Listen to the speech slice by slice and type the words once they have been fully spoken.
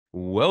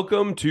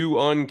Welcome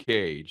to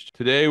Uncaged.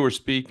 Today we're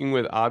speaking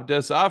with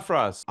Abdeslam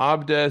Afras.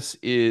 Abdes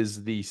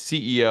is the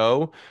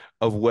CEO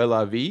of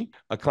Wellavi,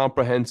 a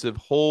comprehensive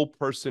whole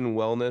person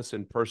wellness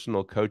and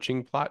personal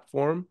coaching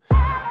platform.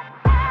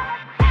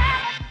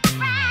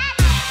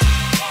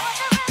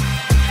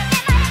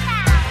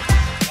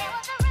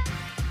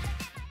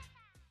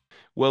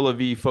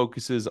 Wellavi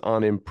focuses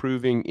on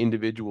improving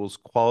individuals'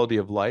 quality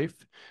of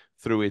life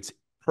through its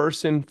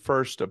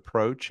person-first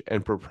approach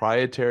and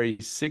proprietary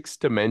 6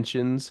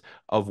 dimensions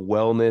of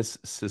wellness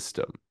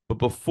system. But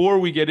before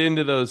we get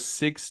into those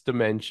 6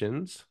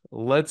 dimensions,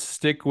 let's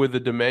stick with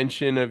the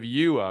dimension of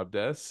you,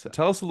 Abdes.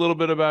 Tell us a little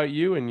bit about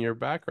you and your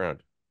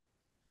background.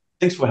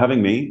 Thanks for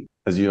having me.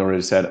 As you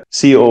already said,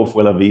 CEO of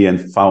Wellavi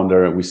and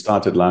founder. We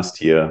started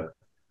last year.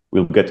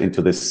 We'll get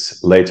into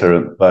this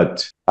later,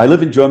 but I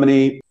live in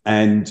Germany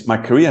and my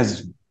career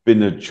has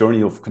been a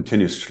journey of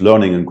continuous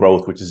learning and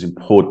growth, which is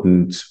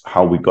important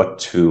how we got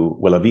to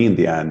Wellavi in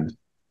the end.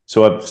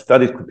 So I've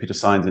studied computer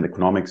science and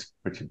economics,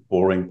 pretty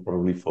boring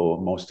probably for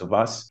most of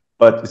us,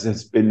 but this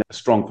has been a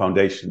strong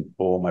foundation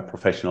for my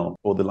professional.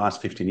 For the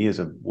last 15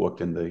 years, I've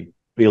worked in the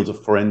fields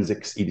of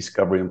forensics,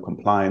 e-discovery and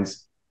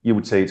compliance. You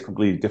would say it's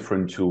completely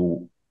different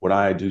to what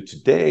I do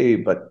today,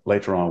 but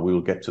later on we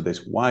will get to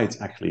this, why it's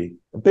actually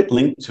a bit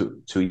linked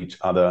to each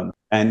other.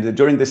 And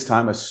during this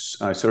time, I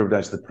served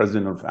as the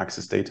president of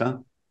Access Data,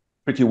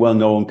 pretty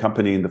well-known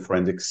company in the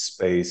forensics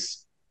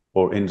space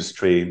or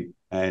industry.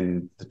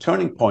 And the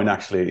turning point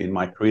actually in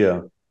my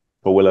career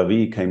for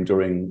Wellavi came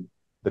during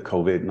the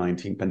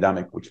COVID-19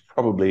 pandemic, which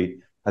probably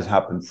has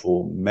happened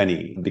for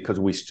many because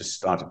we just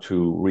started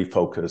to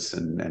refocus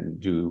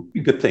and do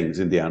good things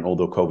in the end,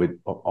 although COVID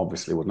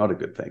obviously was not a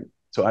good thing.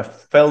 So I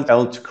felt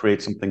to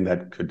create something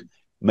that could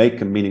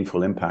make a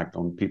meaningful impact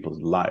on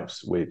people's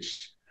lives,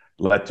 which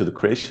led to the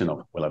creation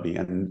of Wellavi.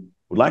 And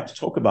would like to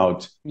talk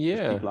about if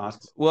Yeah. people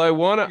ask. Well, I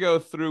want to go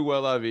through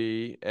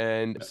Wellavi,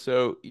 and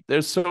so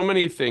there's so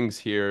many things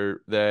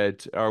here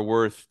that are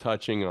worth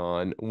touching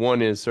on.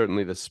 One is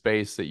certainly the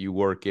space that you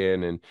work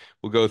in, and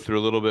we'll go through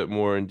a little bit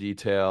more in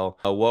detail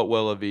what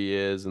Wellavi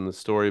is and the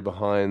story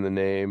behind the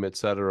name,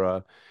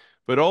 etc.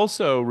 But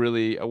also,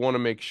 really, I want to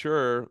make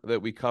sure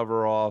that we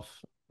cover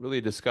off really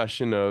a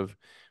discussion of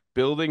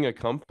building a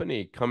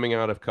company coming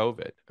out of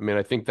COVID. I mean,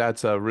 I think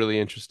that's a really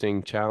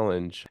interesting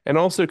challenge. And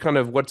also kind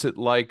of what's it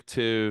like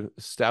to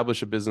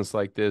establish a business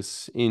like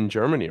this in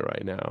Germany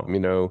right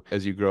now,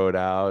 as you grow it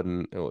out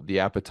and the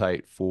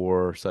appetite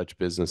for such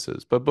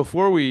businesses. But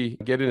before we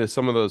get into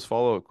some of those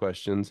follow-up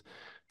questions,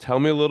 tell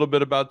me a little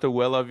bit about the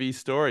Wellavi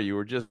story. You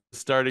were just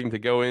starting to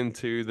go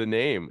into the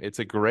name. It's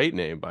a great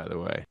name, by the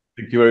way.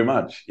 Thank you very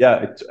much.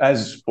 Yeah,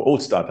 as for all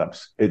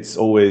startups, it's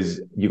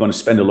always you're going to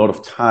spend a lot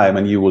of time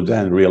and you will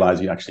then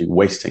realize you're actually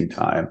wasting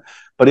time.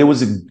 But it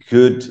was a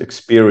good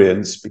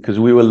experience because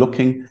we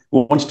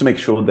wanted to make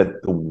sure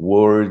that the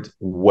word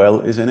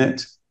well is in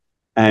it.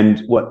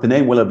 And what the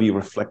name Wellavi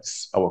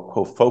reflects our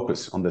core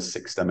focus on the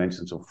 6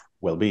 dimensions of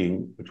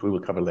well-being, which we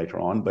will cover later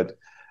on. But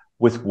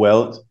with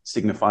well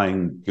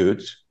signifying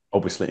good,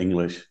 obviously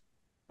English,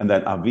 and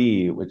then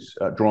avi, which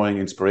drawing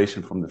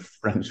inspiration from the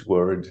French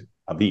word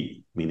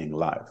avi, meaning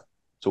life.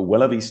 So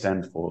Wellavi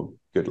stands for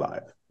good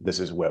life. This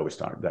is where we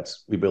start.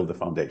 We build the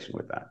foundation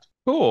with that.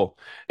 Cool.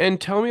 And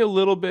tell me a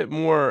little bit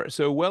more.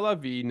 So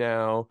Wellavi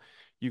now,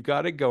 you've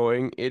got it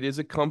going. It is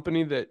a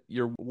company that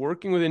you're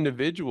working with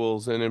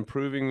individuals and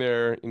improving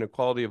their,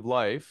 quality of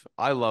life.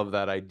 I love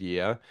that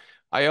idea.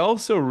 I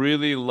also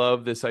really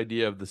love this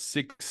idea of the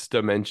 6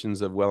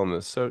 dimensions of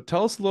wellness. So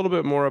tell us a little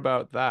bit more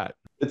about that.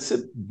 It's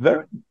a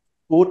very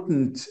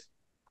important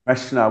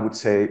question, I would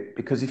say,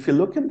 because if you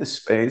look in the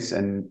space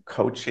and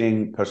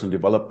coaching, personal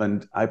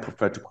development, I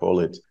prefer to call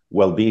it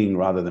well-being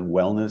rather than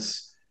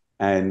wellness.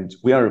 And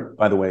we are,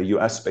 by the way, a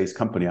US-based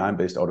company. I'm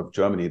based out of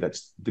Germany.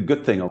 That's the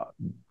good thing of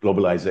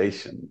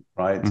globalization,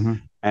 right?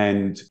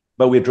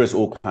 But we address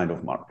all kind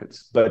of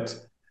markets. But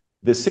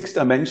the 6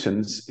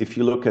 dimensions, if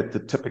you look at the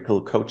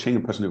typical coaching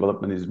and personal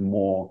development, is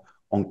more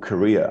on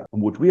career.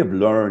 And what we have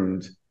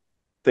learned,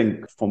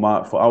 think for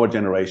our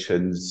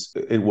generations,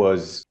 it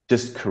was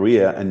just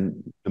career,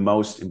 and the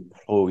most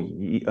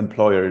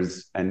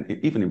employers and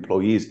even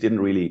employees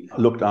didn't really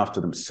look after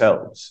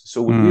themselves.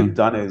 So what we've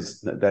done is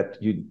that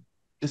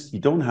you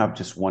don't have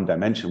just one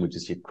dimension, which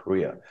is your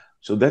career.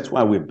 So that's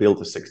why we built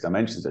the 6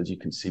 dimensions. As you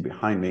can see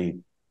behind me,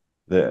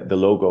 the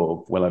logo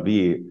of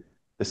Wellavi,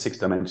 the 6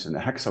 dimension, the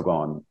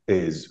hexagon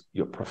is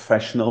your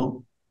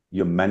professional,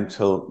 your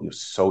mental, your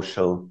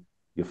social,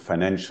 your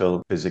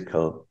financial,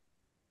 physical,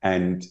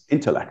 and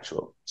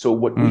intellectual. So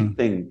what we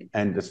think,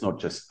 and it's not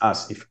just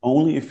us,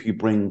 if you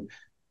bring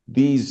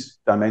these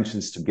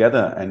dimensions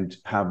together and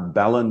have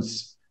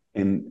balance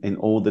in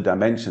all the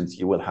dimensions,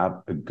 you will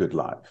have a good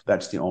life.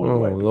 That's the only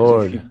way. Because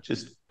Lord. if you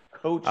just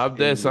coach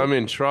Abdes, I'm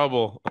in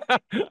trouble.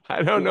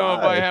 I don't know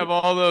if I have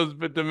all those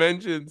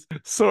dimensions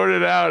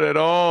sorted out at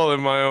all in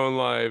my own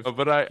life,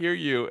 but I hear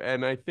you.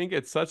 And I think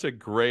it's such a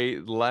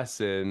great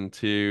lesson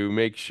to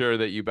make sure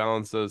that you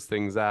balance those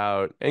things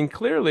out. And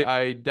clearly,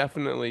 I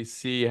definitely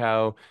see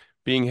how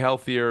being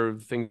healthier,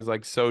 things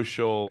like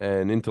social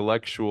and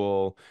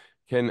intellectual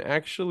can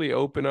actually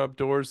open up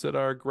doors that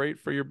are great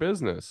for your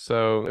business.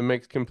 So it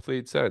makes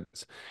complete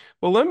sense.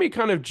 Well, let me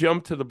kind of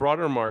jump to the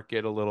broader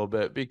market a little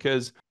bit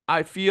because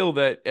I feel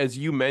that, as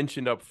you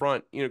mentioned up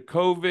front,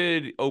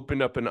 COVID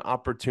opened up an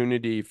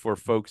opportunity for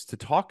folks to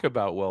talk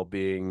about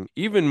well-being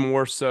even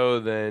more so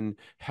than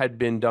had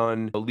been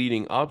done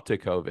leading up to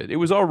COVID. It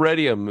was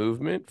already a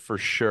movement for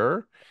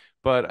sure,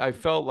 but I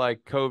felt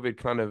like COVID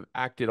kind of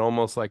acted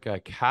almost like a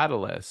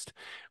catalyst.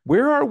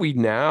 Where are we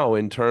now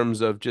in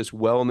terms of just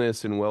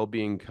wellness and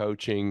well-being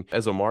coaching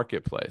as a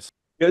marketplace?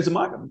 Yeah, as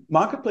a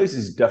marketplace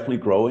is definitely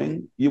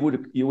growing. You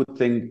would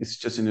think it's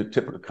just in the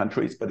typical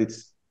countries, but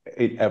it's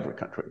in every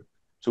country.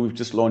 So we've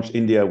just launched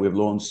India, we've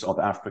launched South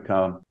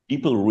Africa.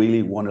 People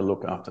really want to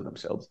look after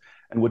themselves.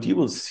 And what you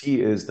will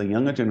see is the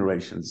younger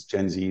generations,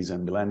 Gen Zs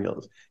and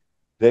millennials,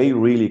 they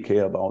really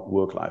care about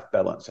work-life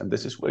balance. And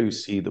this is where you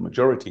see the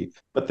majority,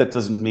 but that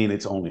doesn't mean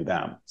it's only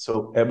them.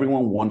 So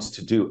everyone wants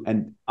to do.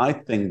 And I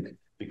think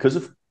because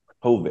of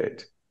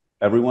COVID,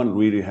 everyone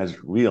really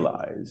has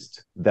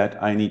realized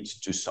that I need to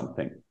do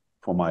something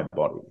for my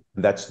body.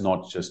 That's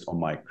not just on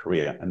my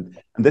career. And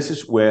this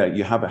is where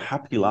you have a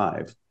happy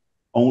life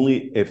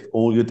only if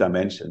all your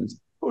dimensions,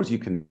 of course, you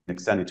can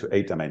extend it to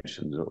 8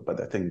 dimensions,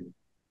 but I think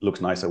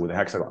looks nicer with a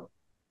hexagon.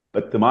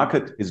 But the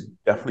market is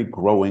definitely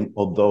growing,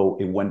 although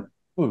it went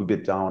a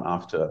bit down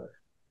after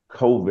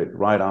COVID,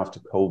 right after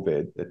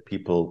COVID, that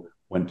people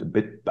went a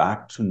bit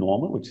back to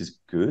normal, which is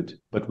good.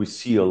 But we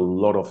see a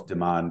lot of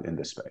demand in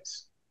this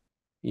space.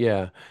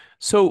 Yeah.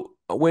 So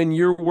when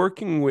you're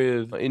working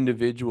with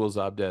individuals,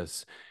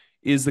 Abdes,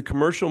 is the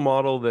commercial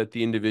model that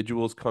the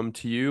individuals come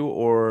to you,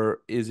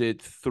 or is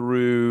it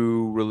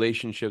through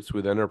relationships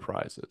with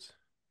enterprises?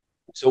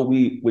 So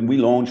when we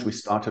launched, we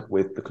started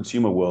with the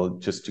consumer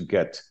world just to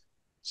get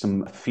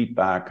some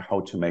feedback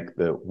how to make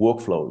the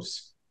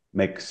workflows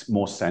makes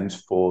more sense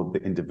for the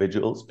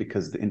individuals,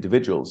 because the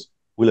individuals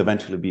will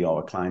eventually be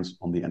our clients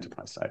on the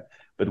enterprise side.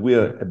 But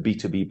we're a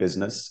B2B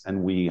business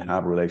and we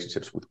have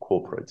relationships with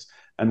corporates,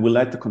 and we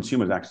let the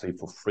consumers actually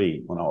for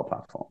free on our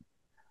platform.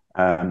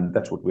 And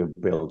that's what we've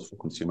built for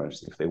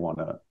consumers if they want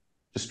to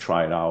just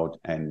try it out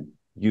and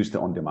use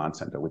the on-demand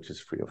center, which is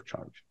free of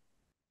charge.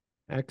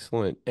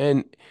 Excellent.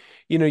 And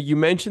you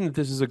mentioned that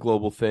this is a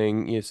global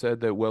thing. You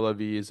said that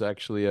Wellavi is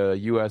actually a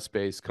US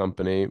based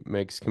company.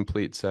 Makes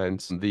complete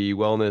sense. The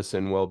wellness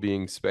and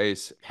well-being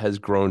space has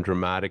grown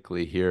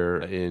dramatically here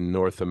in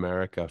North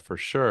America for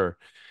sure.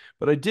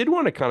 But I did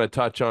want to kind of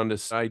touch on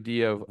this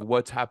idea of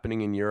what's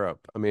happening in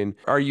Europe. I mean,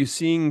 are you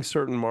seeing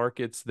certain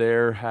markets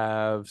there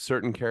have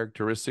certain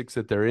characteristics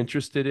that they're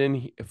interested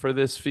in for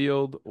this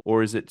field,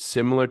 or is it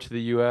similar to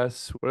the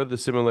US? What are the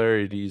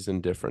similarities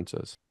and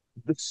differences?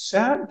 The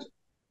sad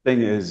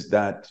thing is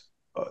that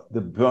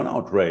the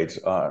burnout rates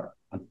are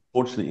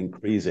unfortunately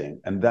increasing.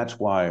 And that's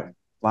why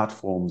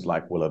platforms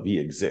like Wellavi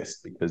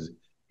exist, because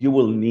you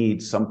will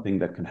need something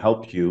that can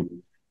help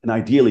you. And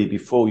ideally,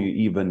 before you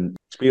even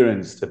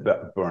experience the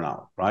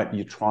burnout, right?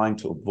 You're trying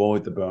to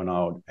avoid the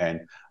burnout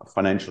and a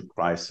financial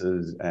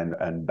crisis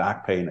and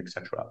back pain,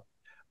 etc.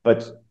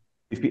 But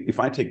if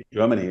I take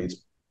Germany, I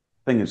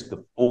think it's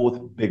the fourth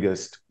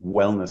biggest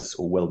wellness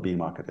or well-being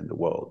market in the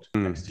world,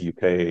 next to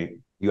UK.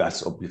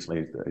 US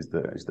obviously is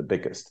the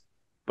biggest,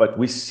 but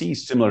we see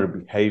similar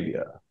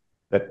behavior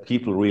that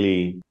people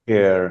really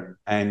care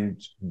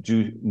and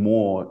do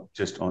more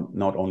just on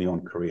not only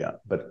on career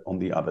but on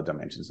the other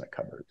dimensions I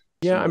covered.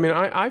 Yeah, I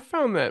Similar. mean, I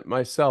found that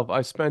myself.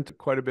 I spent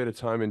quite a bit of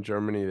time in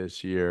Germany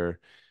this year,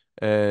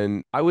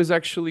 and I was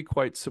actually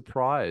quite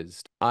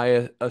surprised.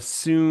 I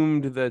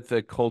assumed that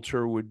the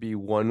culture would be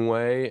one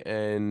way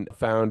and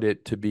found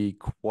it to be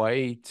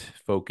quite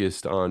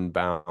focused on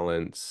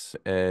balance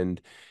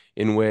and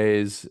in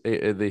ways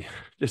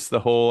just the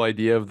whole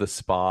idea of the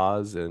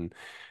spas and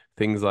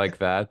things like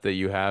that that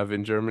you have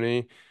in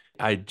Germany.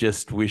 I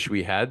just wish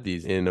we had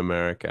these in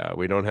America.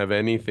 We don't have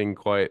anything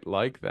quite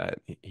like that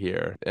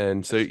here.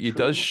 And so That's it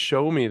does true.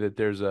 show me that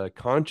there's a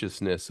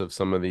consciousness of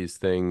some of these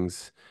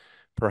things,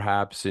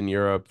 perhaps in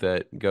Europe,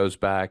 that goes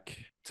back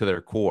to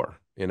their core,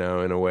 in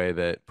a way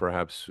that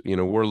perhaps,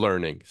 we're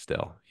learning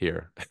still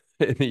here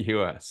in the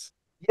US.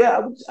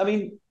 Yeah, I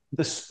mean,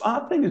 the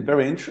spa thing is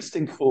very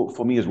interesting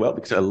for me as well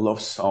because I love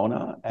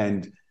sauna.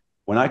 And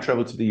when I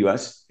travel to the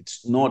US,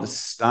 it's not a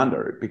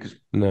standard because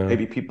No.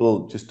 maybe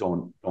people just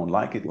don't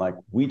like it like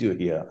we do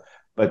here.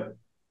 But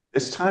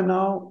this time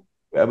now,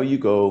 wherever you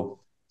go,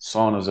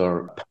 saunas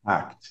are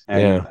packed.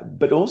 And Yeah.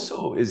 but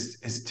also is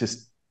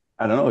just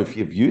I don't know if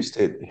you've used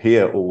it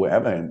here or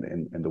wherever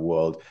in the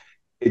world,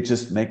 it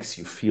just makes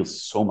you feel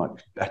so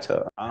much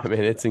better I mean,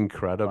 after it's that, right?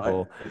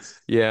 incredible.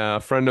 It's Yeah, a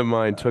friend of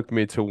mine uh, took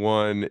me to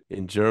one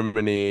in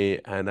Germany,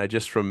 and I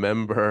just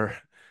remember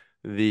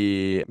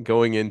the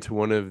going into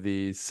one of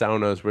the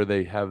saunas where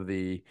they have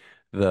the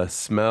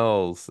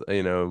smells,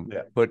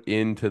 yeah. put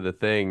into the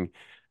thing,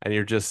 and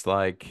you're just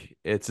like,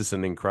 it's just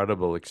an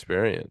incredible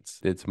experience.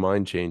 It's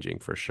mind-changing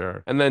for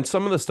sure. And then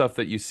some of the stuff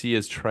that you see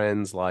as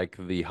trends, like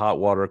the hot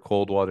water,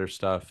 cold water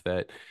stuff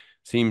that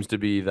seems to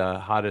be the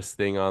hottest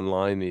thing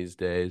online these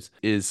days,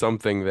 is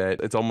something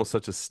that it's almost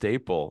such a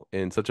staple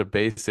and such a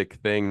basic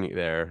thing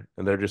there.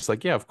 And they're just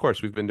like, yeah, of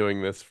course, we've been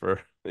doing this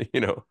for,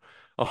 you know,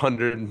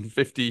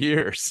 150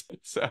 years.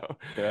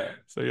 Yeah.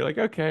 So you're like,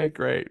 okay,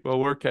 great. Well,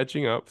 we're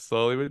catching up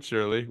slowly but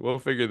surely. We'll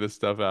figure this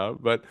stuff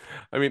out. But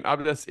I mean,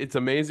 Abdes, it's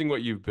amazing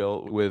what you've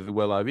built with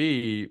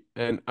Wellavi.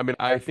 And I mean,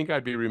 I think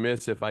I'd be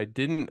remiss if I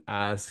didn't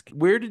ask,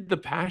 where did the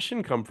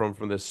passion come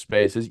from this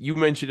space? As you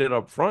mentioned it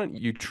up front,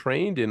 you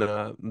trained in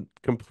a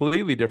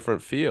completely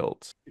different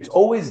field. It's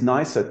always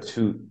nicer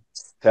to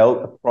sell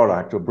a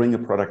product or bring a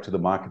product to the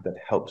market that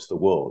helps the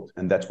world.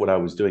 And that's what I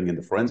was doing in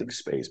the forensic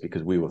space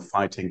because we were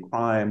fighting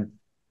crime,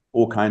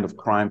 all kind of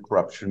crime,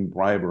 corruption,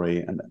 bribery.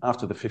 And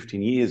after the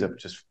 15 years, I've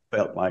just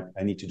felt like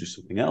I need to do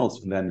something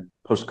else. And then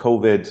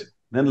post-COVID,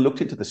 then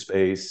looked into the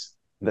space.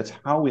 And that's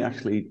how we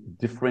actually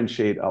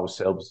differentiate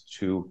ourselves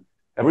to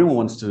everyone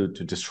wants to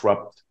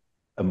disrupt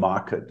a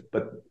market,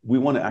 but we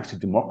want to actually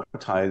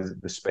democratize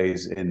the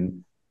space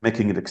in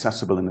making it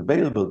accessible and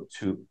available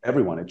to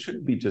everyone. It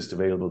shouldn't be just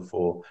available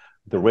for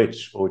the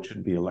rich or it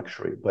shouldn't be a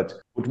luxury. But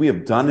what we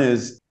have done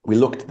is we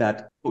looked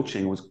at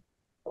coaching was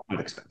quite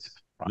expensive,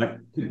 right? It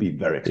could be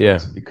very Yeah.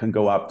 expensive. It can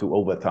go up to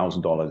over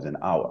 $1,000 an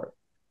hour.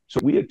 So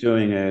what we are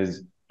doing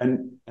is,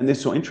 and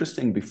it's so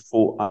interesting,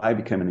 before I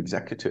became an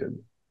executive,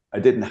 I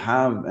didn't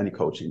have any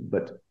coaching,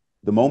 but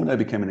the moment I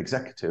became an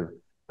executive,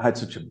 I had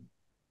such a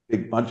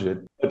big budget,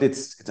 but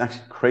it's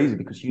actually crazy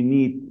because you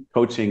need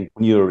coaching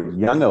when you're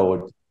younger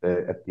or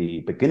at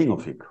the beginning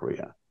of your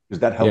career,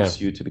 because that Yeah.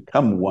 helps you to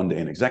become one day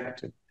an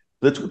executive.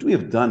 That's what we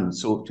have done.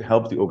 So to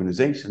help the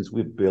organizations,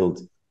 we've built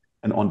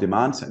an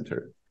on-demand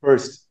center.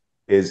 First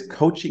is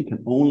coaching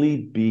can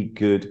only be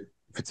good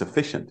if it's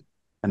efficient.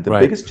 And the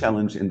Right. biggest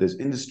challenge in this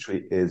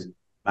industry is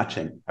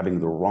matching, having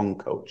the wrong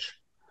coach.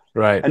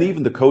 Right. And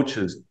even the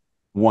coaches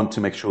want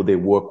to make sure they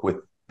work with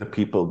the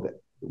people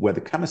where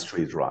the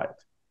chemistry is right,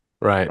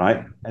 Right.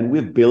 right? And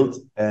we've built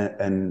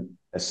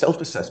a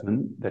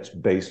self-assessment that's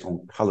based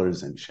on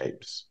colors and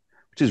shapes,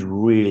 which is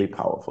really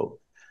powerful.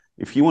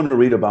 If you want to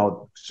read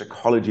about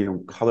psychology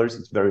and colors,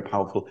 it's very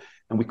powerful.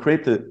 And we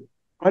create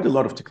quite a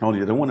lot of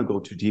technology. I don't want to go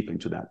too deep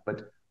into that,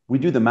 but we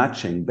do the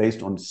matching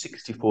based on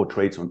 64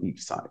 traits on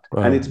each side.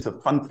 And Wow. it's a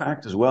fun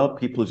fact as well.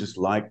 People just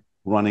like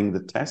running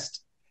the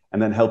test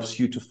and then helps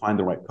you to find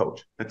the right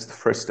coach. That's the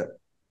first step.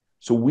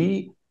 So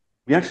we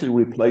actually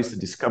replace the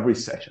discovery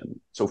session.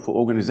 So for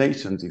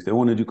organizations, if they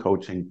want to do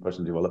coaching,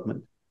 personal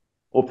development,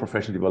 or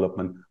professional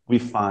development, we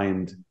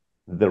find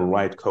the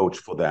right coach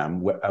for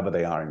them wherever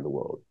they are in the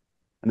world.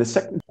 And the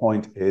second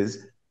point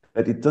is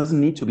that it doesn't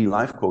need to be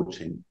life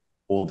coaching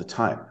all the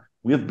time.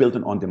 We have built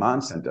an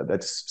on-demand center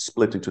that's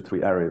split into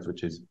 3 areas,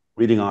 which is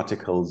reading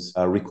articles,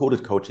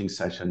 recorded coaching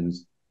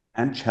sessions,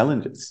 and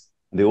challenges.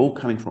 And they're all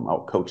coming from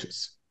our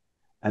coaches.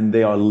 And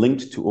they are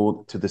linked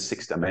to the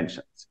 6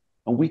 dimensions.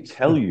 And we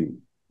tell you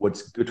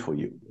what's good for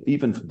you.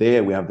 Even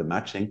there, we have the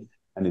matching,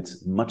 and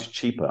it's much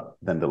cheaper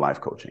than the life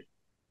coaching.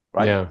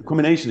 Right? Yeah. The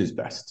combination is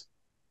best.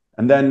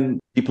 And then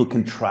people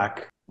can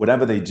track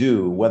whatever they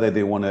do, whether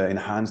they want to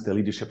enhance their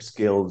leadership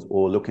skills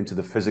or look into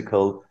the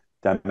physical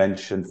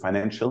dimension,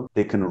 financial.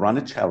 They can run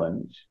a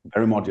challenge,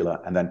 very modular,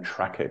 and then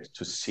track it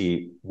to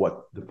see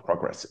what the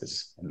progress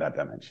is in that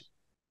dimension.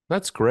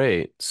 That's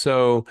great.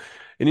 So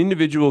an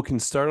individual can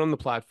start on the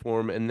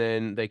platform and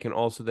then they can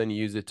also then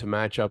use it to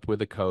match up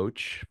with a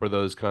coach for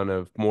those kind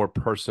of more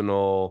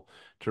personal,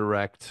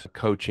 direct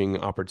coaching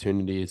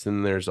opportunities.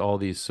 And there's all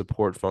these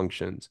support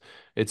functions.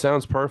 It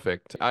sounds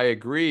perfect. I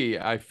agree.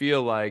 I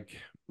feel like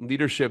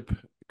leadership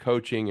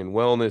coaching and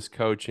wellness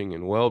coaching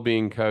and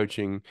well-being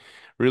coaching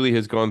really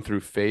has gone through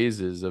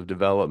phases of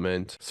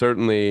development.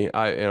 Certainly,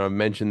 I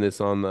mentioned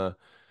this on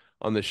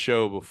the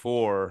show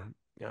before,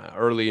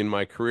 early in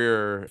my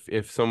career,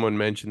 if someone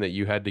mentioned that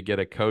you had to get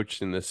a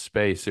coach in this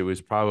space, it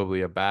was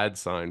probably a bad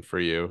sign for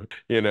you,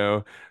 you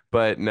know.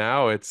 But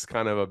now it's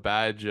kind of a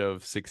badge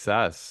of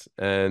success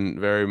and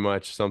very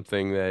much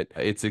something that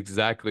it's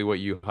exactly what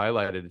you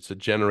highlighted. It's a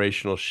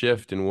generational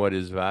shift in what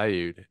is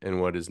valued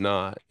and what is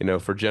not. You know,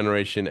 for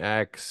Generation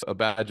X, a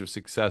badge of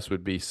success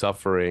would be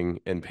suffering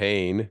and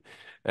pain.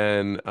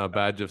 And a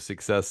badge of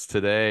success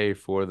today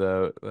for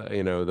the,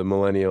 the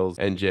millennials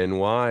and Gen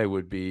Y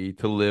would be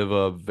to live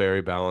a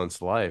very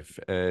balanced life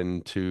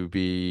and to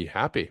be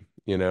happy.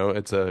 You know,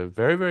 it's a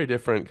very, very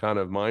different kind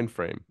of mind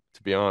frame,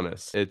 to be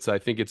honest. I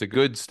think it's a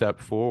good step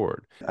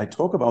forward. I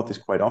talk about this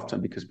quite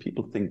often because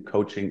people think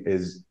coaching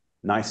is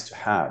nice to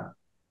have.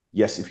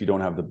 Yes, if you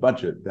don't have the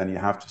budget, then you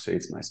have to say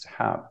it's nice to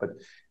have. But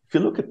if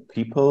you look at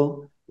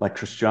people like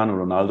Cristiano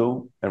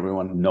Ronaldo,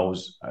 everyone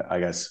knows, I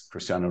guess,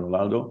 Cristiano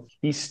Ronaldo.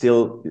 He's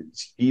still,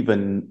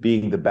 even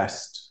being the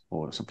best,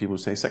 or some people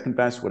say second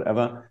best,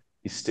 whatever,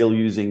 he's still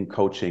using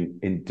coaching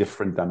in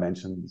different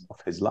dimensions of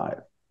his life,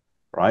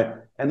 right?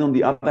 And on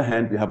the other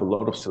hand, we have a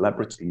lot of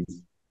celebrities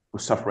who are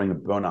suffering a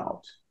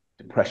burnout,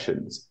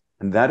 depressions.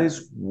 And that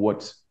is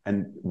what,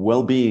 and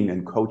well-being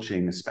and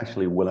coaching,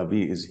 especially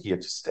Wellavi, is here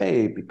to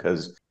stay,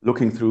 because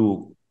looking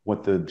through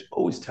what the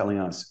Joe is telling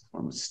us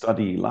from a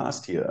study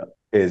last year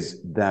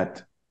is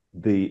that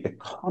the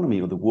economy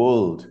of the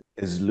world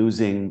is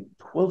losing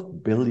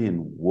 12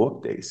 billion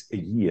workdays a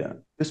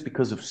year just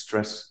because of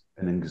stress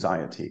and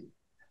anxiety.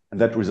 And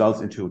that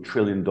results into $1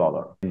 trillion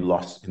in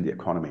loss in the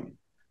economy.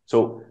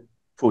 So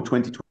for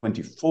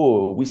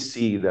 2024, we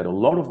see that a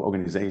lot of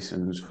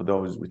organizations, for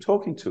those we're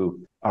talking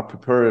to, are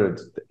prepared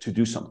to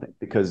do something,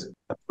 because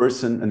a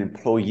person, an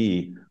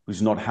employee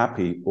who's not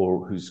happy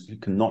or who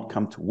cannot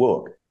come to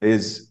work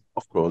is,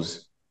 of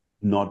course,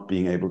 not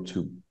being able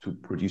to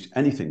produce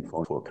anything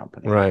for a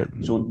company. Right.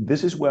 So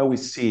this is where we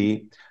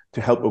see,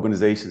 to help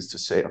organizations to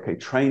say, okay,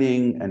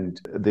 training and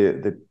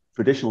the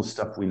traditional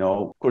stuff we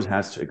know, of course,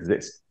 has to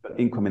exist, but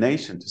in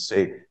combination to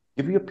say,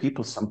 give your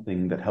people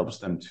something that helps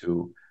them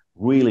to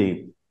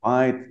really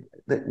fight.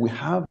 That we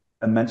have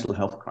a mental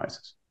health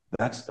crisis.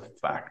 That's the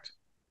fact,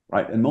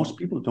 right? And most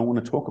people don't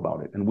want to talk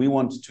about it. And we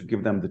want to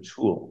give them the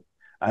tool.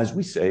 As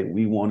we say,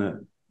 we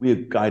are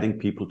guiding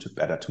people to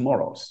better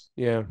tomorrows.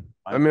 Yeah.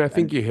 I Right? mean, I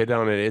think And you hit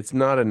on it. It's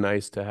not a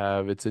nice to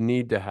have, it's a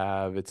need to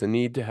have. It's a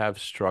need to have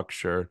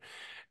structure.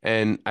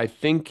 And I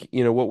think,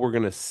 what we're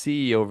going to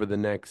see over the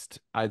next,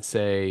 I'd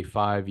say,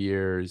 5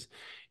 years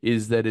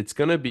is that it's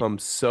going to become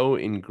so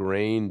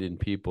ingrained in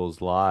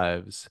people's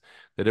lives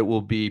that it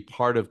will be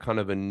part of kind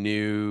of a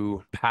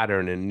new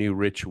pattern and new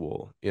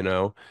ritual,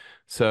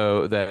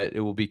 so that it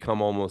will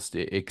become almost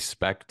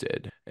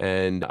expected.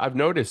 And I've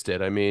noticed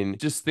it. I mean,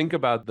 just think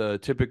about the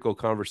typical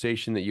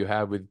conversation that you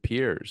have with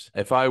peers.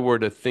 If I were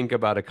to think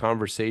about a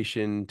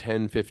conversation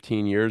 10,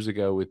 15 years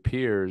ago with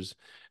peers,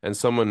 and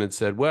someone had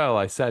said, well,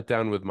 I sat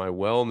down with my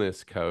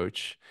wellness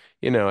coach,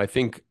 I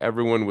think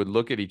everyone would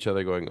look at each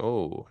other going,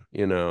 oh,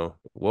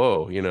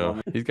 whoa,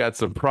 he's got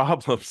some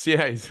problems.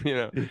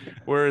 Yeah,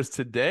 whereas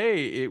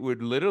today it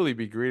would literally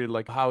be greeted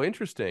like, how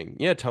interesting.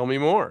 Yeah, tell me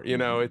more.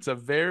 It's a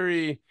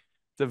very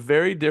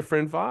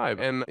different vibe.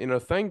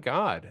 And, thank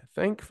God,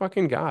 thank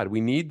fucking God.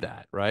 We need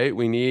that, right?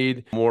 We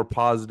need more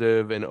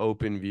positive and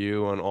open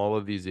view on all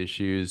of these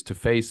issues to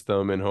face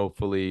them and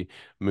hopefully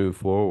move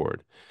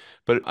forward.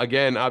 But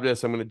again,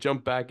 Abdes, I'm going to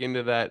jump back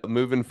into that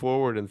moving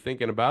forward and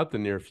thinking about the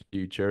near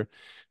future.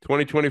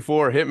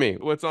 2024, hit me.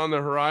 What's on the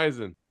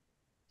horizon?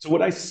 so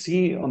what I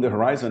see on the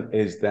horizon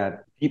is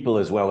that people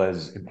as well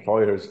as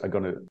employers are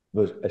going to,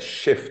 there's a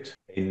shift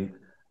in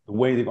the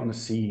way they're going to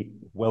see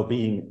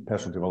well-being,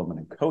 personal development,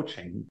 and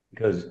coaching,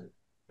 because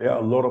there are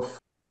a lot of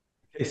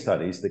case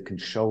studies that can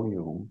show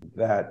you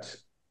that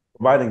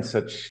providing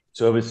such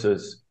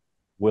services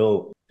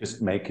will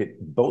just make it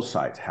both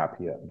sides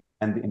happier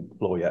and the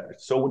employer.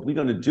 So what we're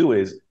going to do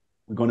is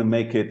we're going to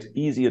make it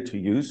easier to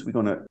use. We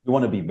want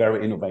to be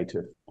very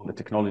innovative on the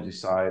technology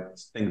side,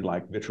 things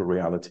like virtual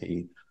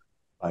reality,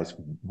 like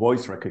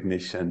voice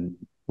recognition,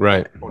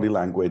 Right. body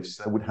language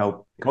that would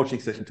help the coaching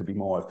session to be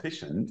more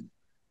efficient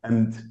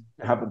and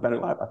have a better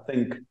life. I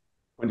think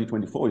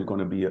 2024 is going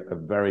to be a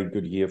very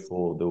good year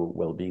for the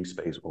well-being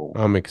space or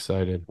I'm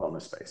excited.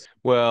 wellness space.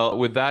 Well,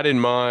 with that in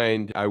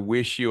mind, I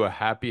wish you a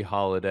happy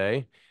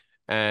holiday.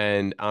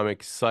 And I'm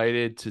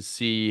excited to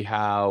see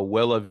how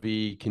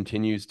Wellavi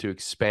continues to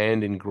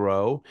expand and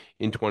grow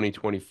in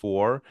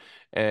 2024.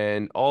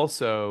 And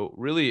also,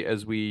 really,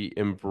 as we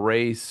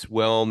embrace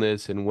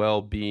wellness and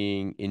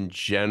well-being in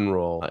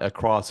general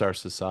across our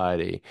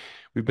society.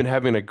 We've been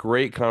having a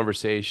great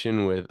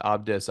conversation with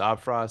Abdes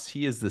Afras.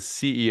 He is the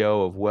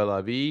CEO of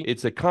Wellavi.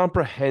 It's a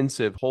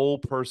comprehensive whole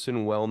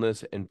person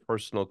wellness and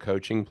personal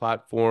coaching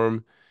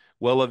platform.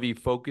 Wellavi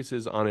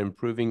focuses on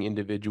improving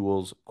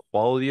individuals'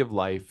 quality of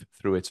life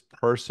through its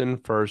person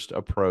first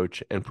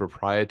approach and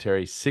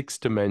proprietary 6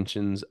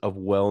 dimensions of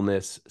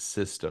wellness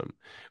system.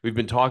 We've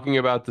been talking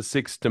about the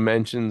 6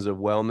 dimensions of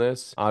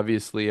wellness,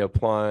 obviously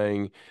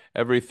applying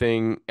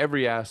everything,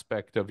 every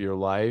aspect of your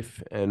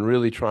life, and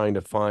really trying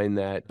to find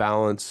that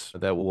balance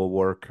that will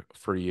work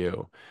for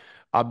you.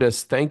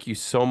 Abdes, thank you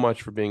so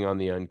much for being on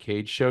the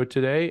Uncaged Show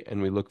today,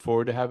 and we look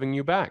forward to having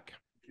you back.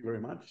 Thank you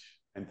very much.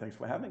 And thanks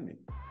for having me.